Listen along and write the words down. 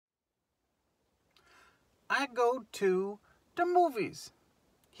I go to the movies.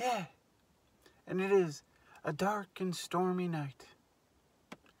 Yeah. And it is a dark and stormy night.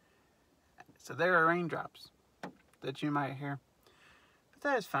 So there are raindrops that you might hear. But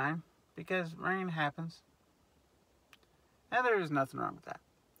that is fine, because rain happens. And there is nothing wrong with that.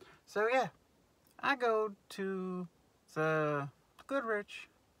 So yeah, I go to the Goodrich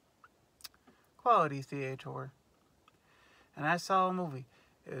Quality Theater. And I saw a movie.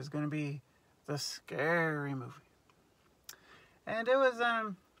 It was going to be the scary movie. And it was,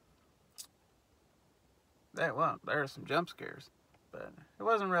 there were some jump scares. But it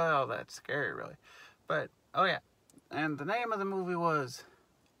wasn't really all that scary, really. But, oh yeah. And the name of the movie was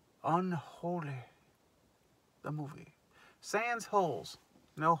Unholy. The movie. Sans holes.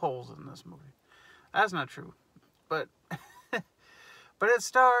 No holes in this movie. That's not true. But, but it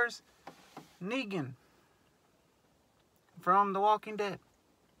stars Negan from The Walking Dead.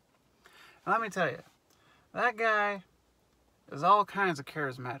 Let me tell you, that guy is all kinds of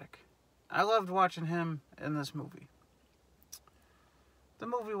charismatic. I loved watching him in this movie. The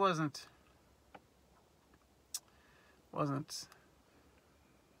movie wasn't I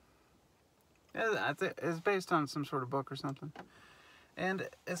think it's based on some sort of book or something. And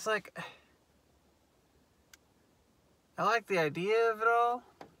it's like, I like the idea of it all,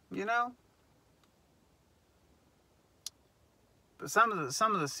 you know? But some of the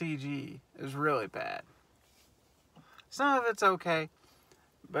CG is really bad. Some of it's okay,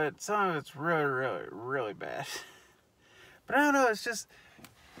 but some of it's really, really, really bad. But I don't know, it's just...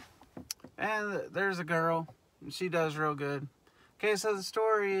 And there's a girl, and she does real good. Okay, so the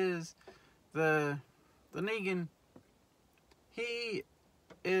story is the Negan, he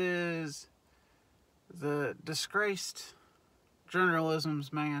is the disgraced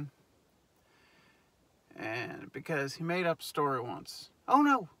journalism's man. And because he made up a story once. Oh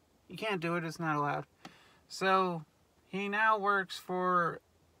no, you can't do it, it's not allowed. So he now works for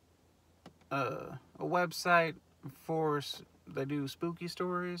a website for, they do spooky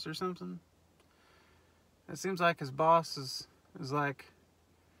stories or something. It seems like his boss is like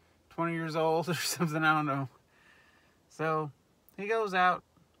 20 years old or something, I don't know. So he goes out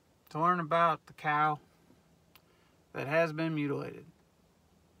to learn about the cow that has been mutilated.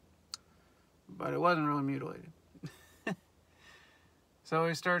 But it wasn't really mutilated. So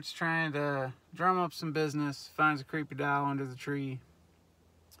he starts trying to drum up some business, finds a creepy doll under the tree,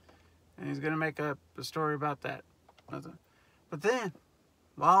 and he's going to make up a story about that. But then,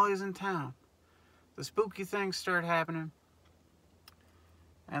 while he's in town, the spooky things start happening.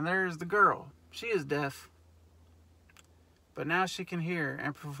 And there's the girl. She is deaf, but now she can hear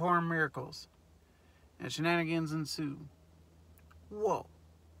and perform miracles. And shenanigans ensue. Whoa.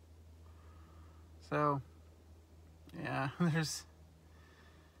 So, yeah, there's...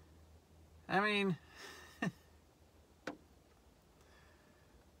 I mean...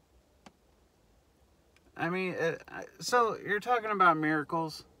 so you're talking about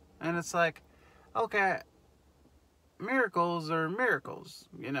miracles, and it's like, okay, miracles are miracles,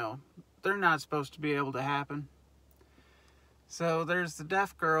 you know. They're not supposed to be able to happen. So there's the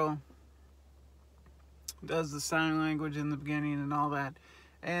deaf girl, does the sign language in the beginning and all that,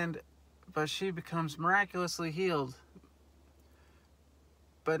 but she becomes miraculously healed.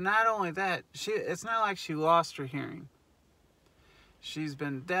 But not only that, it's not like she lost her hearing. She's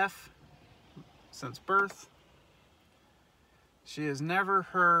been deaf since birth. She has never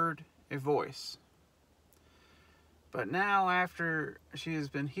heard a voice. But now, after she has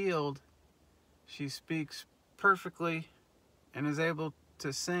been healed, she speaks perfectly and is able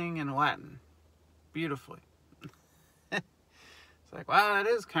to sing in Latin beautifully. It's like, wow, that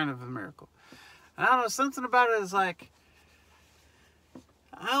is kind of a miracle. I don't know, something about it is like,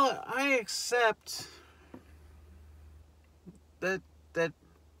 I accept that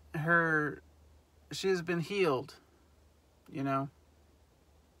she has been healed, you know.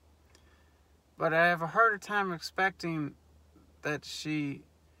 But I have a harder time expecting that she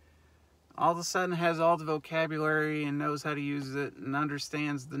all of a sudden has all the vocabulary and knows how to use it and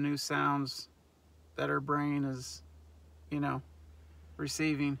understands the new sounds that her brain is, you know,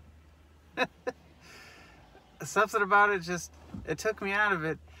 receiving. Something about it it took me out of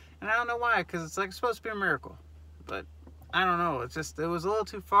it. And I don't know why, because it's like it's supposed to be a miracle. But I don't know, it was a little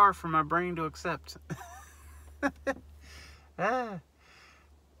too far for my brain to accept.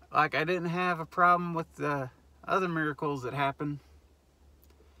 Like, I didn't have a problem with the other miracles that happened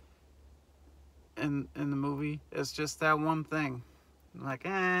in the movie. It's just that one thing. I'm like,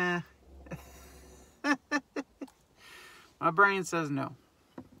 My brain says no.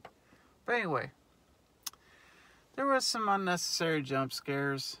 But anyway, there was some unnecessary jump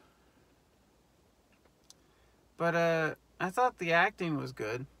scares. But I thought the acting was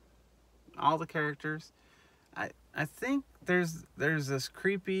good. All the characters. I think there's this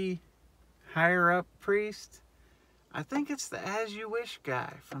creepy higher up priest. I think it's the As You Wish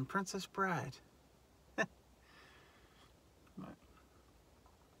guy from Princess Bride.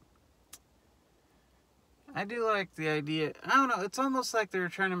 I do like the idea. I don't know. It's almost like they were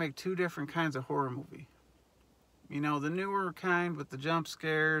trying to make two different kinds of horror movie. You know, the newer kind with the jump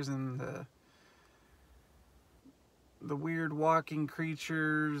scares and the weird walking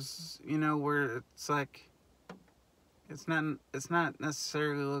creatures. You know, where it's like it's not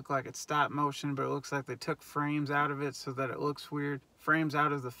necessarily look like it's stop motion, but it looks like they took frames out of it so that it looks weird. Frames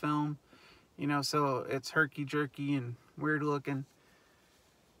out of the film. You know, so it's herky jerky and weird looking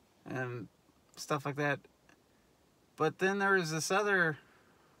and stuff like that. But then there was this other,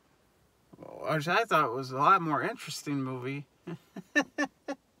 which I thought was a lot more interesting movie.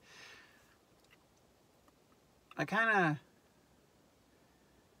 I kind of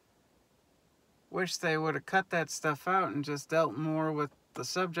wish they would have cut that stuff out and just dealt more with the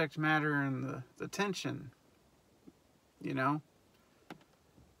subject matter and the tension, you know?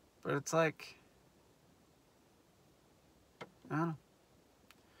 But it's like, I don't know.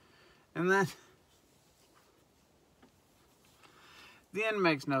 And then the end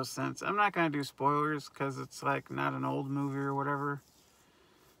makes no sense. I'm not going to do spoilers because it's like not an old movie or whatever.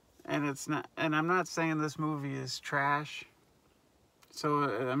 And it's not, and I'm not saying this movie is trash. So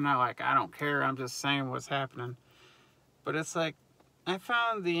I'm not like, I don't care. I'm just saying what's happening. But it's like, I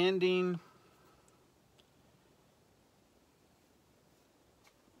found the ending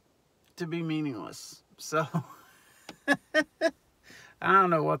to be meaningless. So I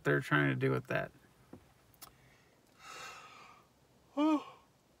don't know what they're trying to do with that. Oh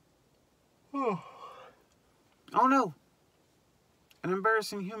no! An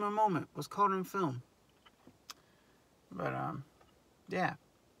embarrassing human moment was caught in film. But, yeah.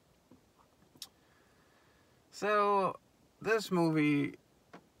 So, this movie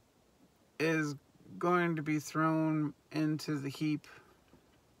is going to be thrown into the heap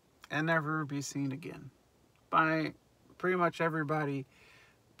and never be seen again by pretty much everybody,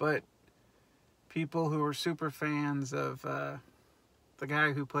 but people who are super fans of the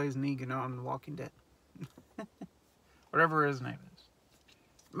guy who plays Negan on The Walking Dead. Whatever his name is.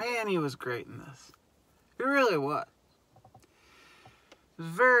 Man, he was great in this. He really was. He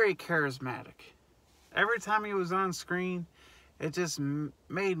was very charismatic. Every time he was on screen, it just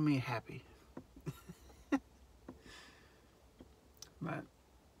made me happy. But,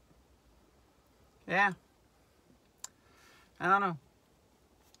 yeah. I don't know.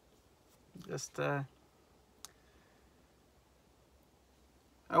 Just, I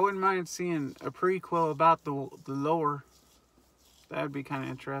wouldn't mind seeing a prequel about the lore. That would be kind of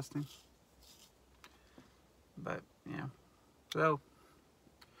interesting. But, yeah. So,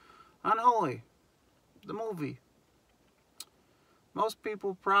 Unholy, the movie. Most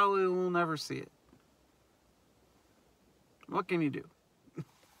people probably will never see it. What can you do?